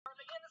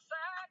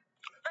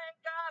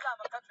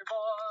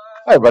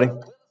Hi, everybody.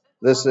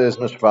 This is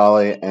Mr.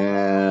 Folly,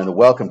 and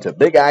welcome to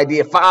Big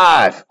Idea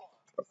 5,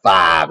 or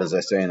 5, as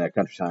I say in that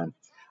country time.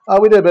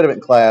 We did a bit of it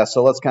in class,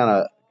 so let's kind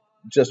of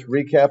just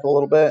recap a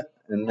little bit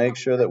and make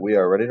sure that we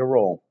are ready to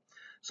roll.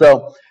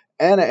 So,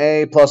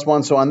 NA plus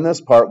 1. So, on this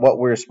part, what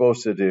we're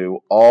supposed to do,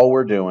 all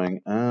we're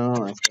doing,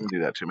 oh, it's going to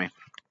do that to me.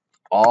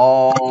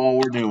 All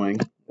we're doing,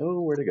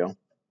 oh, where'd it go?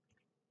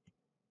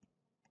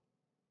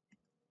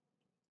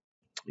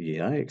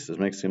 Yikes, this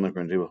makes it seem like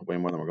we're going to do way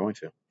more than we're going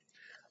to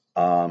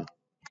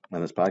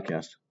on this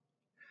podcast.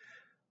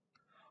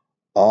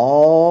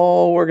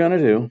 All we're going to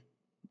do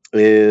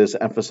is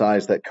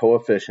emphasize that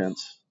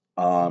coefficients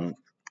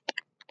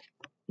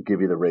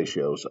give you the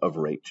ratios of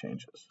rate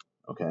changes,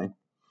 okay?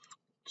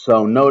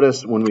 So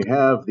notice when we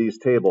have these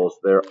tables,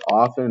 they're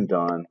often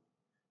done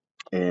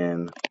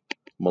in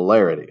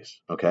molarities,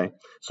 okay?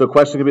 So a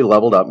question can be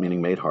leveled up,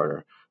 meaning made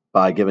harder,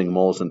 by giving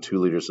moles in 2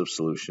 liters of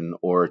solution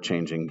or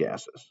changing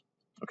gases,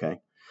 okay?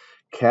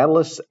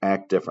 Catalysts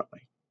act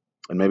differently.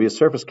 And maybe a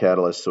surface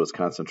catalyst, so its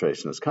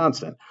concentration is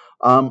constant.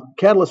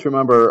 Catalysts,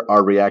 remember,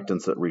 are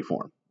reactants that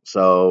reform.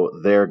 So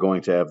they're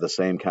going to have the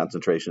same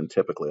concentration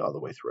typically all the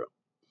way through.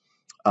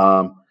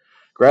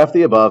 Graph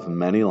the above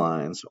many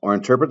lines, or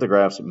interpret the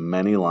graphs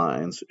many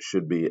lines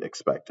should be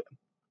expected.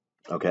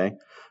 Okay?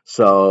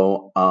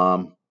 So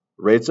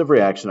rates of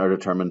reaction are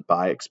determined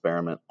by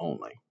experiment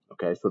only.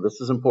 Okay? So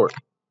this is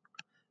important.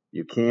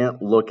 You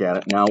can't look at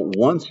it. Now,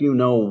 once you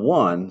know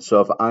one, so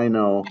if I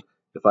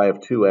have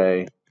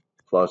 2A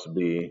plus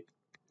B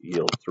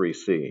yields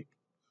 3C.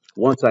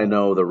 Once I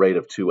know the rate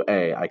of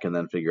 2A, I can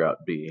then figure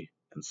out B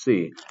and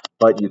C.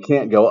 But you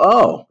can't go,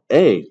 oh,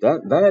 A,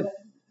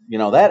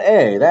 that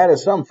A, that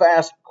is some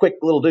fast, quick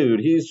little dude.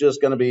 He's just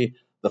going to be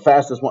the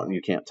fastest one.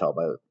 You can't tell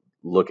by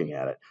looking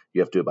at it.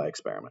 You have to do it by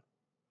experiment.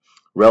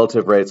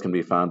 Relative rates can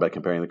be found by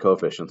comparing the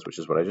coefficients, which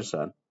is what I just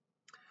said.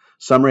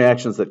 Some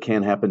reactions that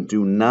can happen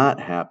do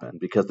not happen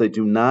because they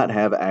do not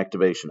have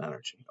activation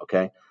energy,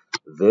 okay?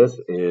 This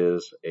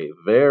is a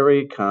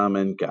very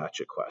common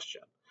gotcha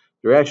question.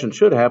 The reaction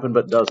should happen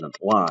but doesn't.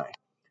 Why?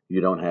 You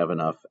don't have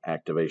enough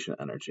activation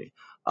energy.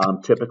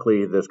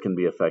 Typically, this can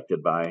be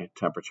affected by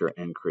temperature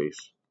increase.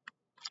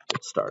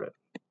 Let's start it.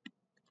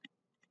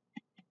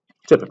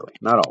 Typically,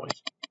 not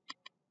always.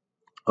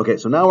 Okay,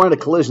 so now we're on to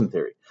collision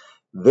theory.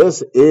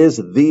 This is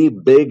the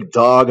big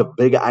dog of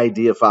Big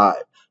Idea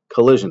 5,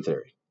 collision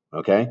theory.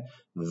 Okay,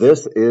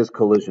 this is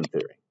collision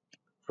theory.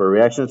 For a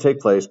reaction to take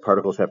place,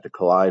 particles have to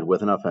collide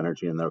with enough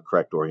energy in their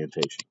correct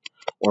orientation.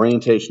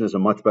 Orientation is a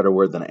much better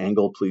word than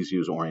angle. Please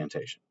use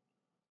orientation.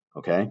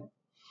 Okay?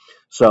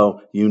 So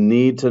you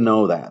need to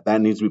know that.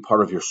 That needs to be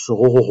part of your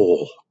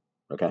soul.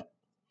 Okay?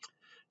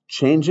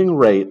 Changing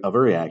rate of a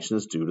reaction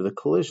is due to the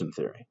collision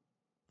theory.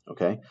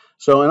 Okay?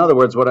 So in other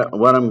words,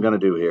 what I'm going to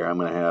do here, I'm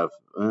going to have,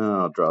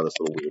 I'll draw this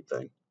little weird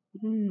thing.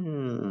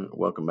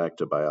 Welcome back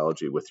to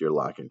biology with your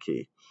lock and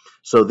key.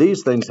 So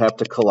these things have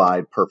to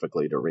collide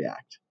perfectly to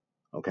react.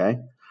 Okay?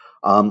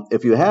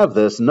 If you have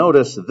this,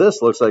 notice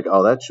this looks like,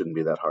 oh, that shouldn't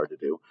be that hard to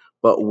do.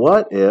 But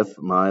what if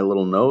my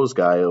little nose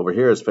guy over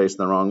here is facing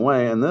the wrong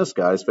way and this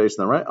guy is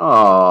facing the right?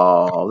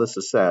 Oh, this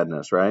is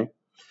sadness, right?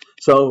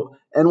 So,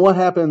 and what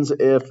happens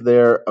if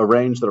they're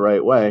arranged the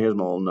right way? Here's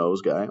my little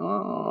nose guy.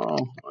 Oh,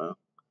 well.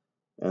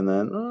 And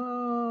then,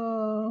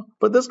 oh,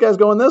 but this guy's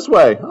going this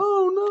way.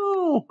 Oh,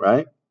 no,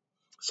 right?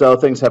 So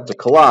things have to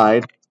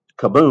collide,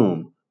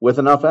 kaboom, with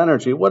enough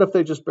energy. What if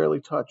they just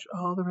barely touch?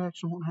 Oh, the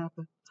reaction won't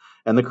happen.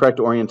 And the correct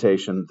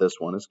orientation, this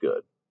one is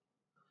good.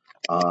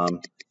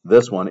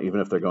 This one, even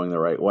if they're going the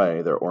right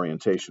way, their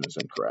orientation is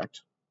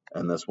incorrect.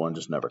 And this one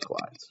just never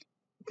collides.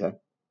 Okay?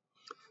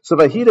 So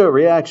if I heat a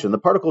reaction, the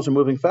particles are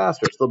moving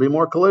faster, so there'll be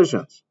more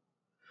collisions.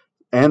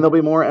 And there'll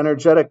be more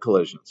energetic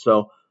collisions.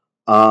 So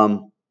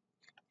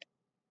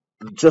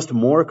just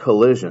more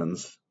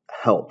collisions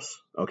helps.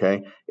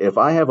 Okay? If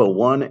I have a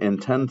 1 in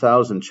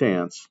 10,000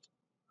 chance,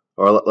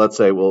 or let's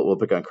say we'll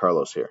pick on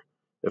Carlos here.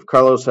 If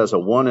Carlos has a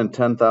 1 in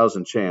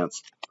 10,000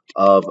 chance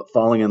of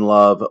falling in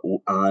love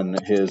on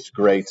his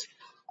great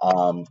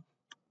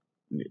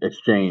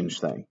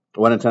exchange thing,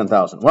 1 in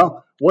 10,000.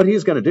 Well, what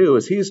he's going to do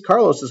is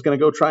Carlos is going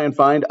to go try and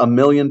find 1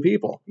 million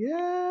people.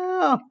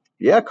 Yeah,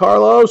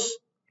 Carlos.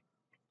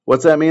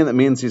 What's that mean? That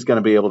means he's going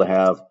to be able to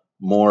have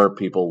more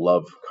people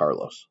love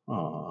Carlos.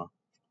 Aww.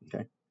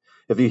 Okay.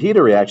 If you heat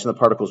a reaction, the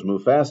particles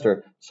move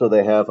faster, so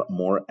they have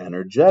more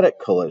energetic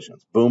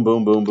collisions. Boom,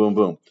 boom, boom, boom,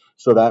 boom.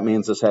 So that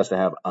means this has to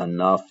have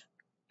enough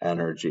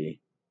energy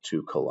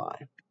to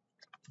collide.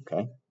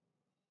 Okay?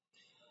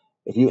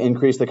 If you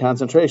increase the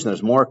concentration,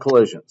 there's more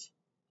collisions.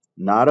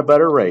 Not a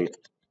better rate.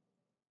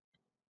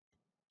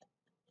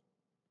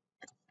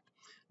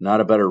 Not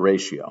a better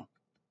ratio.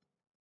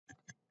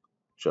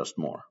 Just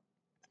more.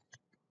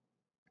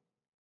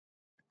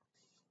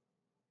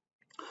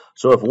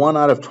 So if 1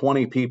 out of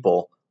 20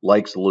 people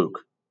likes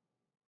Luke,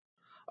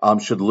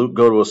 should Luke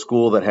go to a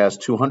school that has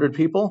 200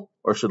 people,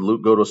 or should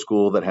Luke go to a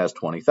school that has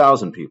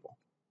 20,000 people?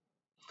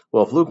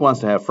 Well, if Luke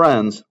wants to have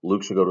friends,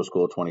 Luke should go to a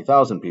school of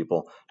 20,000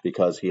 people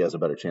because he has a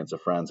better chance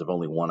of friends if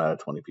only 1 out of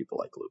 20 people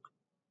like Luke.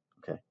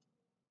 Okay.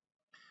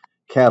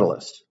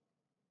 Catalyst.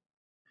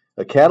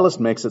 A catalyst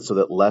makes it so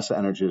that less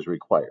energy is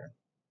required.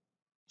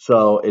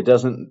 So it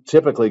doesn't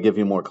typically give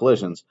you more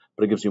collisions,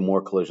 but it gives you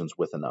more collisions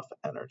with enough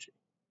energy.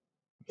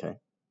 Okay.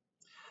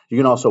 You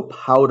can also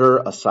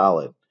powder a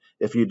solid.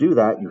 If you do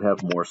that, you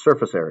have more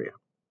surface area.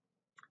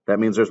 That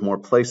means there's more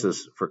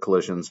places for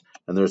collisions,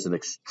 and there's an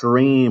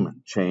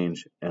extreme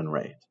change in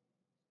rate.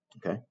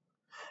 Okay.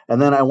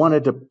 And then I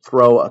wanted to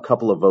throw a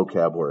couple of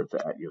vocab words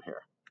at you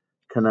here.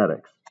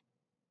 Kinetics,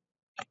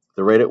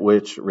 the rate at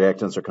which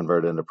reactants are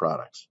converted into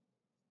products.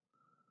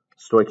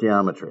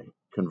 Stoichiometry,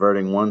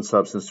 converting one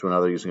substance to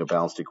another using a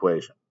balanced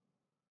equation.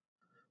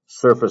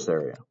 Surface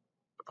area,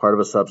 part of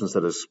a substance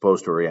that is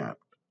supposed to react.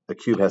 A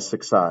cube has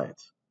 6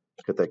 sides.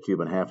 Cut that cube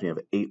in half and you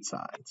have 8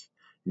 sides.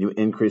 You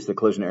increase the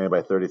collision area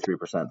by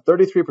 33%.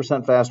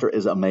 33% faster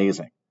is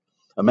amazing.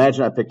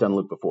 Imagine I picked on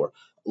Luke before.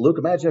 Luke,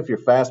 imagine if your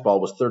fastball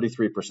was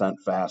 33%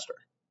 faster,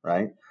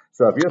 right?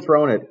 So if you're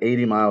throwing it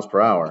 80 miles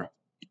per hour,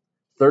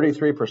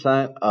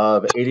 33%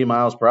 of 80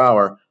 miles per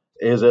hour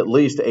is at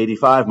least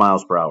 85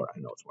 miles per hour. I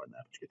know it's more than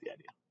that, but you get the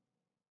idea.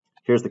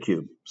 Here's the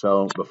cube.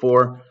 So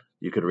before,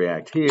 you could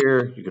react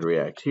here, you could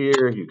react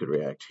here, you could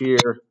react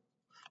here,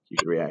 you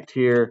could react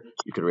here,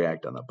 you could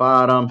react on the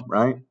bottom,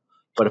 right?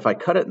 But if I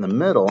cut it in the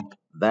middle,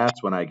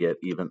 that's when I get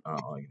even,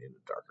 oh, I need a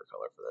darker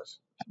color for this.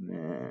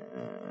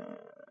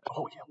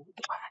 Oh, yeah,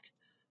 black.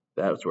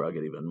 That's where I'll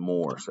get even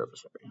more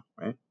surface area,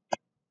 right?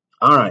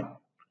 All right.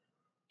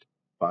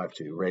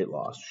 5-2, rate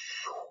law.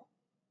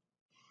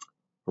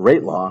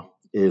 Rate law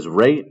is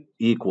rate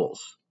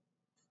equals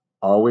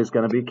always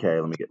going to be K.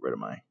 Let me get rid of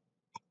my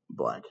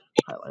black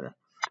highlighter.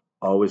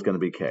 Always going to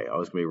be K.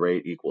 Always going to be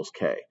rate equals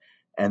K.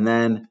 And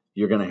then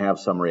you're going to have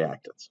some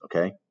reactants,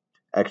 okay?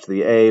 X to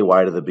the A,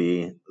 Y to the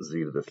B,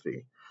 Z to the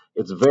C.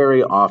 It's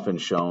very often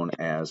shown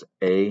as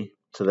A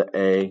to the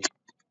A,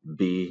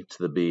 B to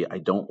the B. I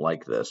don't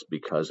like this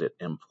because it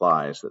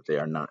implies that they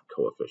are not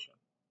coefficient,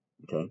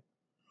 okay?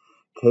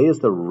 K is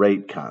the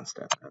rate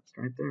constant. That's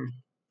right there.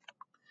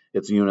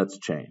 Its units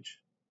change.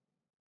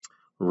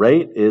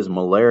 Rate is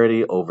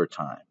molarity over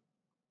time.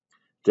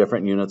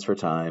 Different units for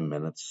time,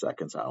 minutes,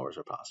 seconds, hours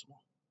are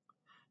possible.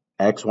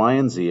 X, Y,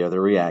 and Z are the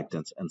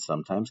reactants and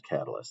sometimes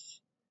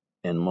catalysts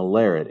in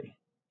molarity.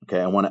 Okay,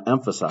 I want to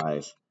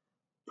emphasize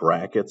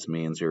brackets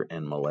means you're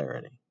in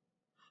molarity.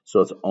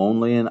 So it's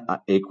only in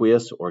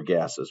aqueous or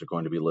gases are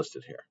going to be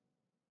listed here.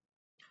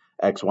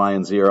 X, Y,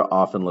 and Z are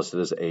often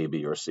listed as A,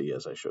 B, or C,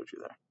 as I showed you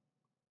there.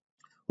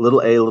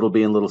 Little a, little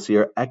b, and little c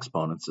are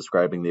exponents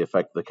describing the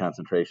effect of the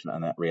concentration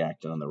on that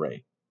reactant on the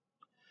rate.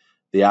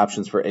 The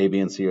options for A, B,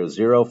 and C are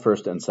 0,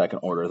 first, and second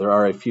order. There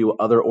are a few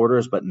other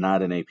orders, but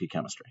not in AP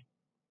chemistry.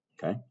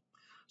 Okay,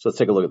 so let's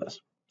take a look at this.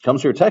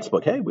 Comes to your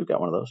textbook. Hey, we've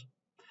got one of those.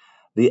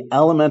 The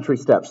elementary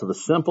step, so the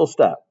simple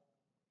step,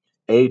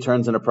 A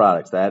turns into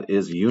products. That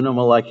is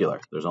unimolecular.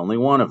 There's only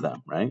one of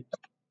them, right?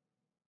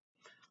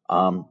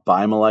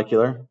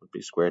 Bimolecular would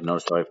be squared.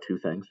 Notice how I have two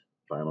things.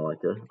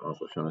 Bimolecular,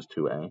 also shown as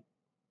 2A.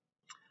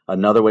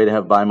 Another way to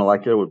have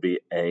bimolecular would be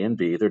A and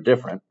B. They're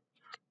different,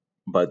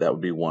 but that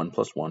would be 1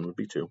 plus 1 would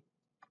be 2.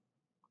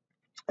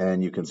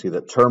 And you can see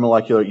that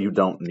termolecular, you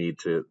don't need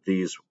to,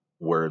 these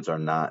words are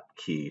not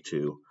key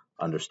to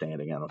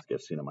understanding. I don't think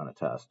I've seen them on a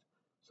test,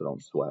 so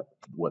don't sweat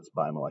what's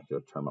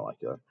bimolecular,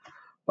 termolecular,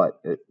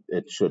 but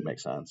it should make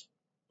sense.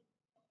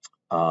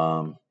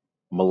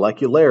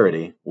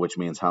 Molecularity, which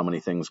means how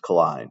many things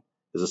collide,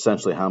 is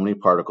essentially how many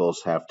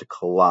particles have to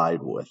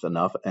collide with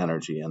enough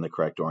energy in the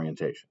correct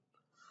orientation.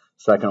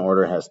 Second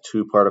order has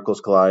 2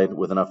 particles collide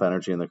with enough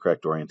energy in the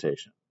correct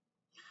orientation.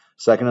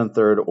 Second and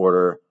third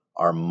order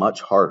are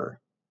much harder.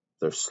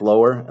 They're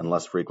slower and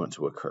less frequent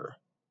to occur.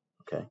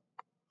 Okay.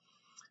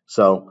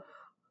 So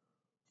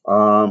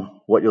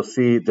what you'll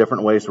see,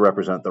 different ways to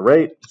represent the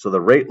rate. So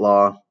the rate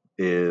law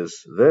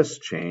is this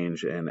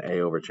change in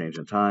A over change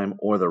in time,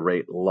 or the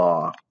rate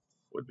law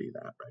would be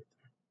that right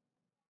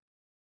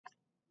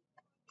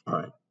there. All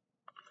right.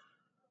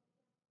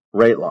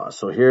 Rate law.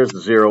 So here's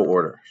 0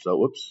 order. So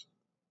whoops.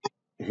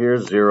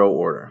 Here's 0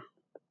 order.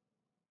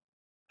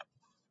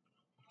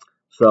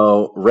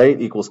 So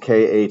rate equals Ka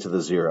to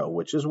the 0,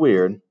 which is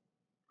weird.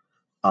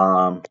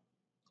 The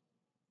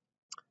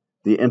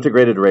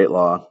integrated rate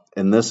law,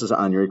 and this is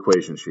on your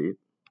equation sheet,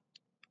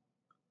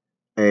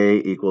 A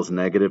equals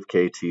negative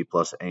KT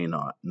plus A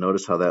naught.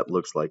 Notice how that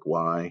looks like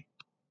Y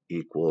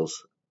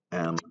equals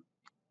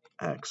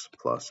MX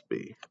plus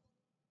B.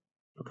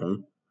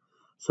 Okay,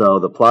 so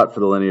the plot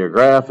for the linear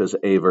graph is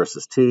A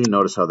versus T.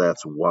 Notice how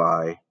that's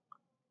Y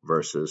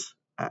versus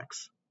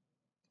X.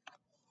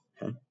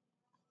 Okay.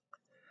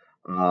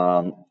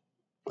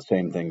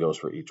 Same thing goes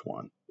for each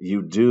one.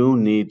 You do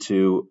need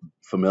to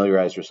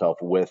familiarize yourself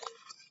with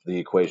the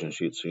equation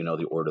sheet so you know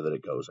the order that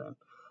it goes in.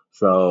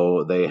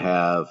 So they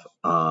have,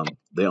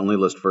 they only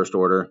list first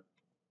order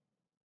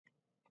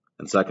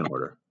and second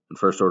order. And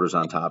first order is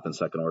on top and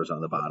second order is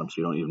on the bottom, so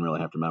you don't even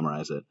really have to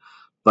memorize it.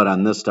 But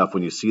on this stuff,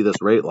 when you see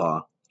this rate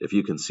law, if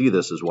you can see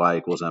this as Y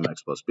equals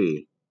MX plus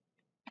B,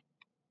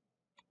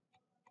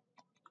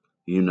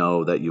 you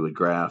know that you would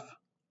graph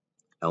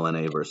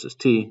ln A versus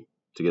T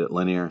to get it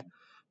linear.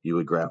 you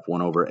would graph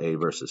 1 over A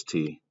versus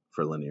T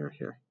for linear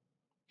here.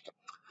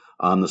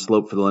 The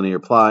slope for the linear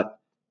plot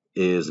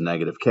is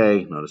negative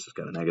K. Notice it's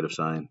got a negative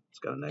sign. It's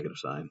got a negative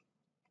sign.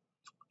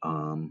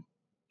 And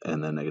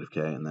then negative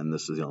K. And then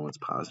this is the only one that's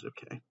positive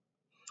K.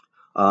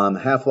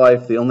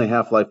 Half-life, the only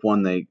half-life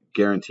one they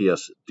guarantee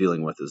us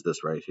dealing with is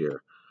this right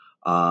here.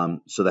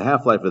 So the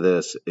half-life of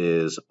this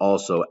is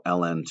also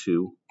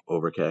ln2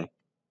 over K.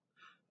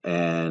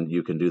 And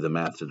you can do the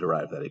math to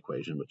derive that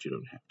equation, but you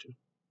don't have to.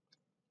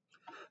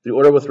 The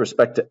order with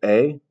respect to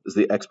A is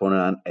the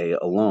exponent on A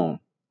alone.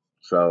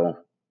 So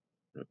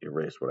let me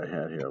erase what I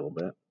had here a little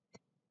bit.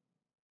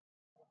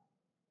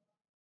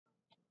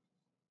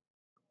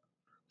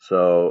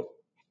 So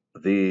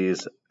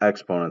these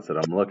exponents that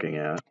I'm looking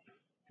at,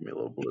 give me a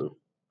little blue.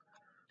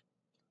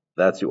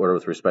 That's the order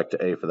with respect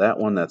to A for that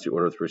one. That's the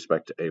order with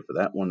respect to A for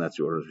that one. That's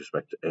the order with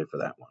respect to A for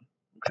that one.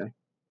 Okay.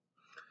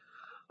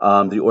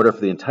 The order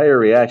for the entire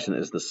reaction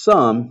is the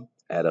sum.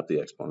 Add up the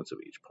exponents of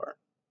each part.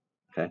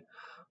 Okay.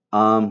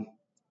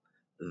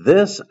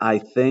 This, I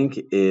think,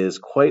 is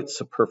quite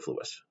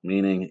superfluous,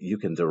 meaning you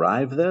can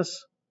derive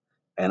this,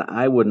 and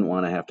I wouldn't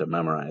want to have to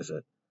memorize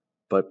it,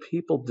 but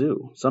people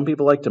do. Some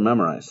people like to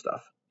memorize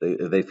stuff.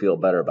 They feel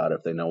better about it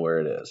if they know where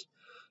it is.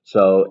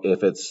 So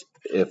if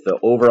the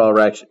overall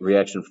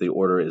reaction for the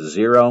order is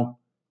 0,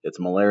 it's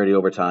molarity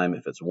over time.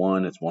 If it's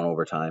 1, it's 1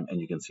 over time,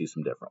 and you can see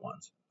some different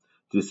ones.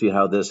 Do you see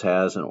how this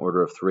has an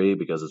order of 3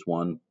 because it's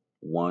 1,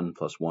 1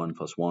 plus 1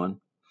 plus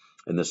 1,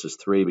 and this is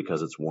 3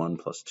 because it's 1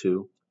 plus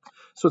 2.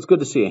 So it's good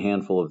to see a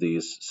handful of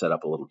these set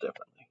up a little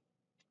differently.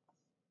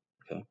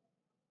 Okay.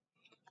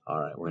 All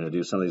right, we're going to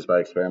do some of these by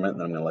experiment, and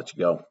then I'm going to let you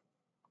go.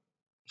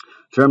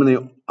 Determine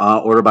the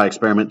order by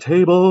experiment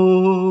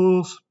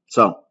tables.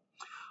 So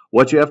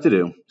what you have to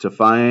do to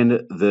find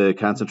the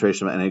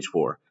concentration of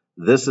NH4,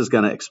 this is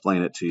going to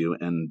explain it to you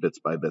in bits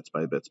by bits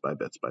by bits by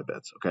bits by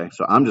bits. Okay,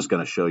 so I'm just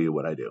going to show you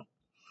what I do.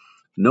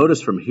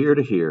 Notice from here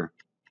to here,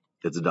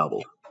 it's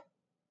doubled.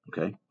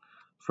 Okay,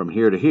 from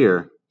here to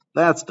here,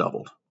 that's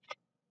doubled.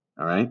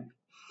 All right.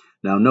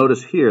 Now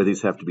notice here,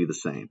 these have to be the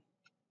same.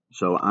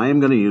 So I am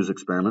going to use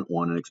experiment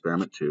 1 and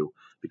experiment 2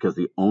 because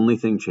the only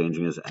thing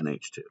changing is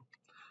NH2.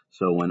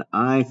 So when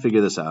I figure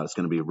this out, it's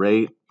going to be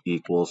rate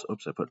equals,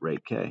 oops, I put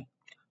rate K.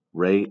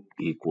 Rate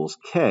equals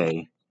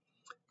K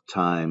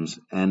times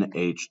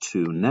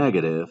NH2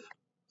 negative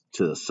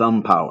to the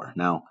sum power.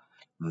 Now,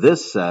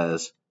 this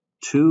says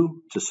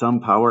 2 to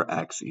some power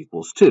X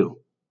equals 2.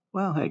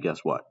 Well, hey,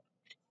 guess what?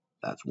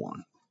 That's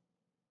 1.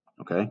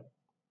 Okay?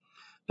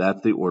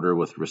 That's the order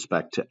with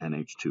respect to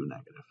NH2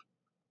 negative.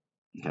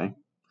 Okay?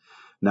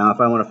 Now,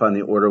 if I want to find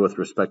the order with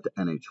respect to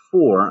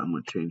NH4, I'm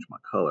going to change my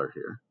color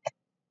here.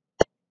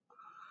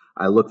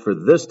 I look for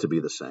this to be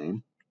the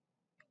same.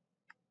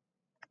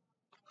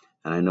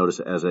 And I notice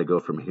as I go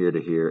from here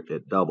to here,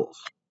 it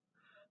doubles.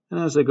 And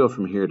as I go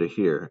from here to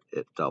here,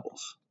 it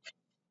doubles.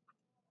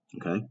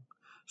 Okay?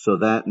 So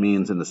that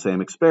means in the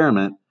same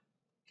experiment,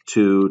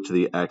 2 to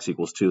the X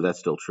equals 2, that's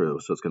still true.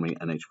 So it's going to be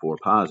NH4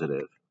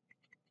 positive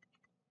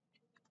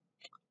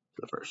to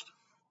the first.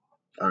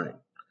 All right.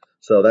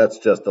 So that's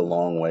just a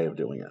long way of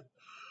doing it.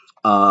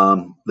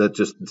 That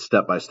just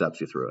step by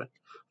steps you through it.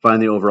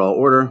 Find the overall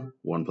order.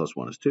 1 plus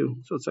 1 is 2.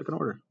 So it's second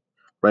order.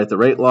 Write the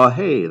rate law.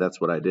 Hey,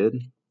 that's what I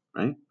did.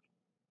 Right?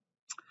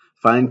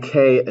 Find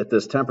K at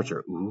this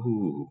temperature.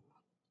 Ooh.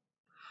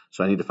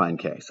 So I need to find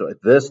K. So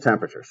at this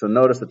temperature. So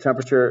notice the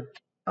temperature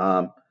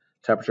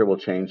will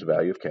change the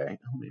value of K.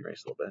 Let me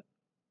erase a little bit.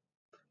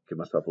 Give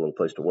myself a little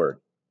place to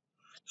work.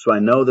 So I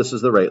know this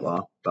is the rate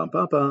law. Bum,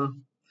 bum,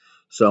 bum.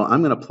 So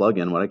I'm going to plug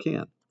in what I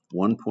can.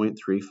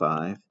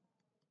 1.35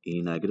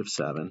 E negative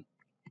 7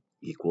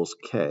 equals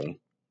K.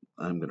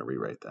 I'm going to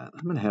rewrite that.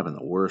 I've been having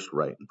the worst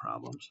writing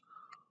problems.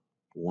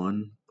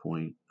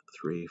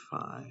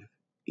 1.35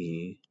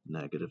 E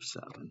negative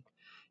 7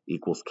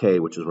 equals K,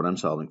 which is what I'm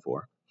solving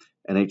for.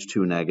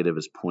 NH2 negative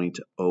is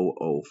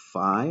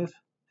 0.005.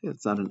 Hey,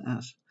 that's not an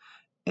S.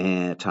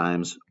 And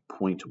times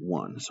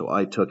 0.1. So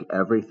I took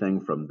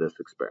everything from this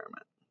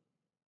experiment.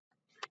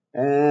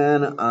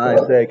 And I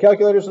say,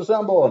 calculators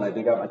assemble, and I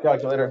dig out my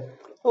calculator.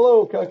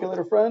 Hello,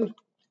 calculator friend.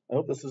 I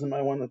hope this isn't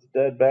my one that's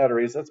dead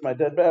batteries. That's my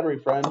dead battery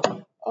friend.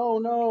 Oh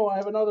no, I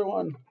have another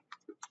one.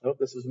 I hope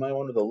this is my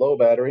one with a low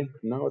battery.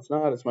 No, it's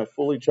not. It's my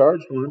fully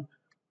charged one.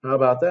 How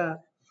about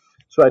that?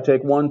 So I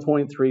take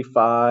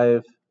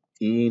 1.35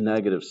 E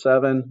negative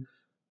 7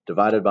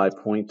 divided by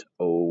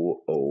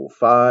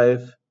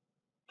 0.005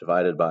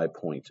 divided by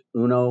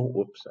 0.1.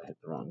 Whoops, I hit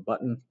the wrong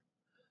button.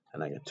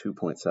 And I get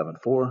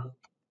 2.74.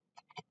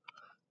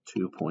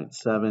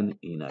 2.7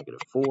 E negative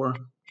 4.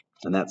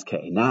 And that's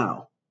K.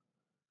 Now,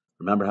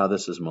 remember how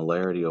this is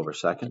molarity over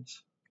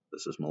seconds?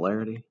 This is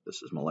molarity.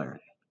 This is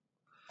molarity.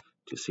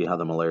 Do you see how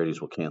the molarities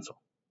will cancel?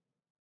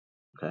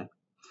 Okay.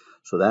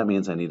 So that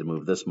means I need to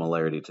move this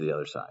molarity to the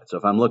other side. So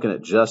if I'm looking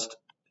at just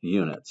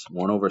units,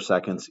 1 over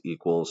seconds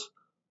equals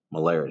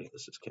molarity.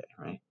 This is K,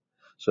 right?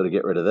 So to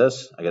get rid of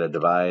this, I got to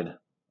divide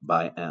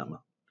by M.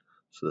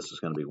 So this is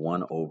going to be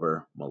 1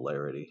 over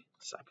molarity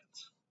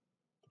seconds.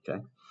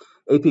 Okay.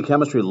 AP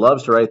Chemistry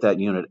loves to write that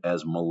unit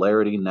as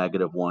molarity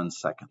 -1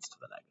 seconds to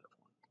the -1.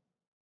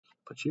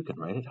 But you can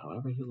write it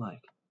however you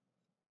like.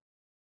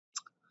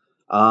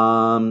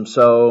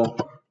 So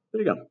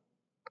there you go.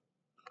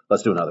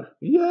 Let's do another.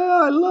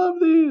 Yeah, I love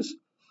these.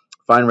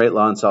 Find rate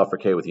law and solve for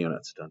K with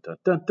units. Dun, dun,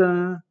 dun,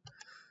 dun.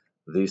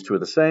 These two are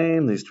the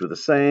same. These two are the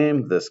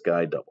same. This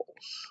guy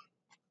doubles.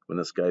 When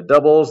this guy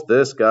doubles,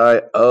 this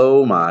guy,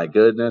 oh my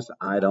goodness,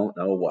 I don't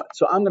know what.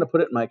 So I'm going to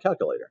put it in my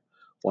calculator.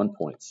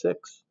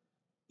 1.6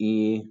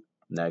 e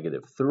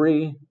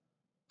 -3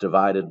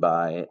 divided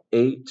by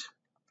 8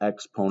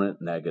 exponent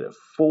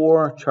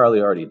 -4.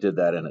 Charlie already did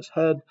that in his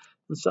head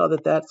and saw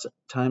that that's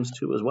times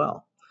 2 as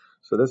well.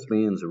 So this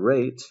means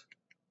rate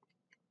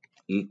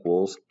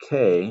equals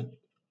K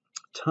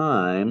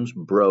times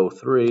bro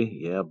 3.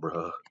 Yeah,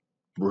 bruh.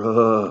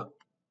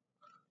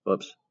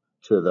 Whoops.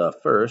 To the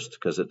first,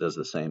 because it does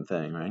the same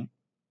thing, right?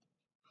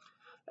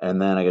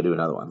 And then I got to do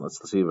another one. Let's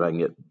see if I can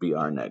get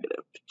BR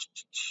negative.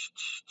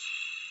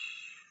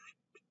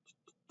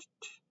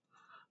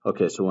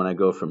 Okay, so when I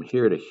go from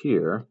here to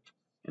here,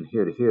 and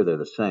here to here, they're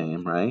the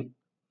same, right?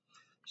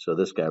 So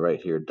this guy right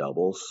here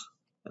doubles,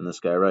 and this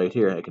guy right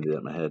here, I can do that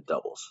in my head,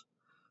 doubles.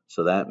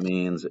 So that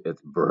means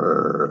it's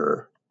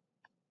brrr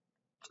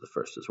to the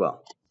first as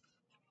well.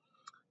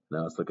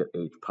 Now let's look at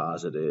H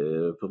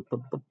positive. So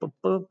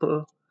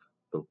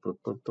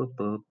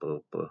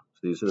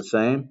these are the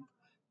same.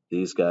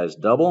 These guys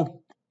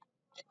double.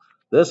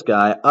 This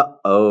guy,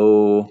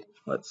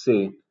 let's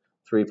see,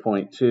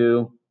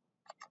 3.2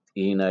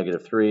 e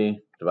 -3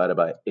 divided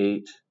by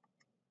 8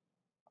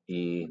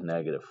 e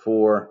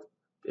 -4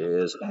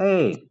 is,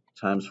 hey,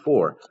 times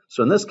 4.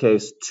 So in this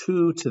case,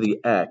 2 to the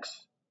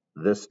x,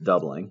 this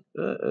doubling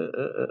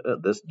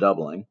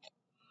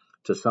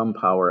to some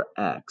power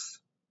x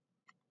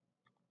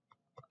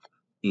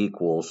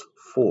equals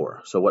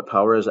 4. So what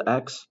power is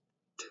x?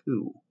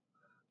 2.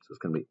 So it's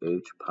going to be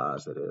H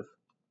positive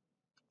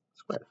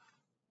squared.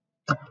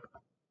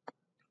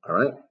 All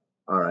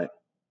right.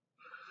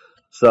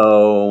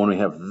 So when we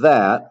have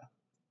that,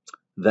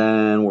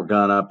 then we're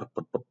gonna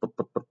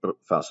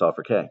solve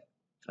for K,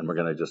 and we're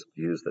gonna just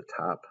use the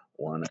top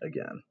one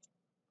again.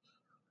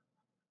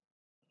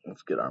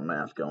 Let's get our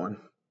math going.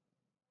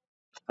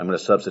 I'm gonna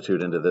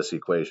substitute into this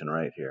equation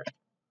right here.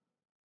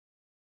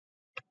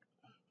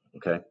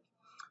 Okay,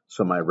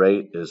 so my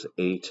rate is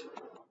 8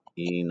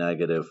 e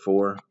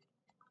 -4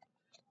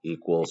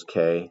 equals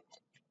K,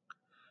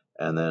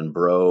 and then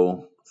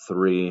bro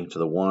 3 to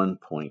the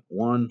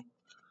 1.1,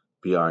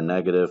 BR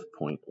negative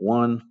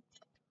 0.1,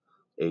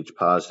 H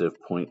positive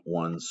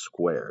 0.1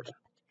 squared.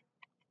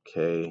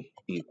 K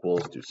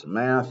equals, do some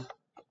math,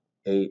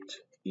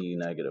 8 e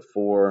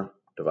 -4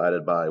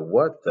 divided by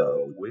what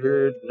the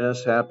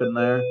weirdness happened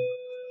there?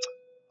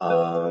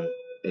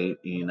 8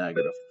 e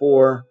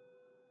 -4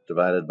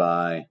 divided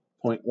by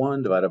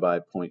 0.1 divided by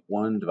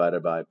 0.1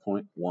 divided by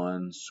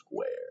 0.1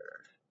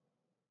 squared.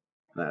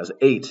 And that is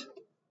 8.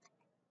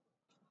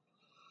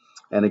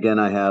 And again,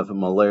 I have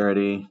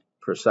molarity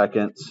per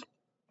second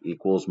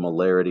equals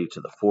molarity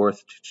to the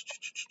 4th.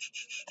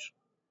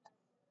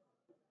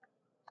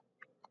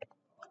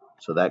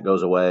 So that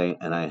goes away,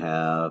 and I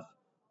have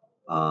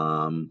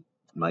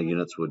my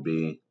units would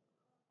be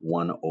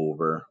 1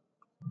 over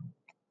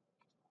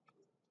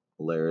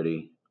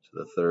molarity to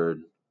the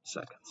 3rd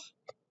seconds.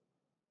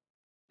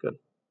 Good.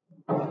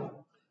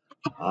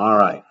 All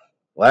right.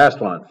 Last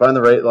one. Find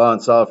the rate law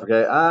and solve for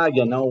K.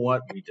 You know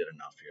what? We did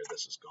enough here.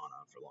 This has gone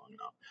on for long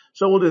enough.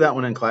 So we'll do that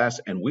one in class,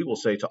 and we will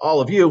say to all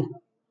of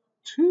you,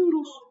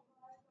 toodles.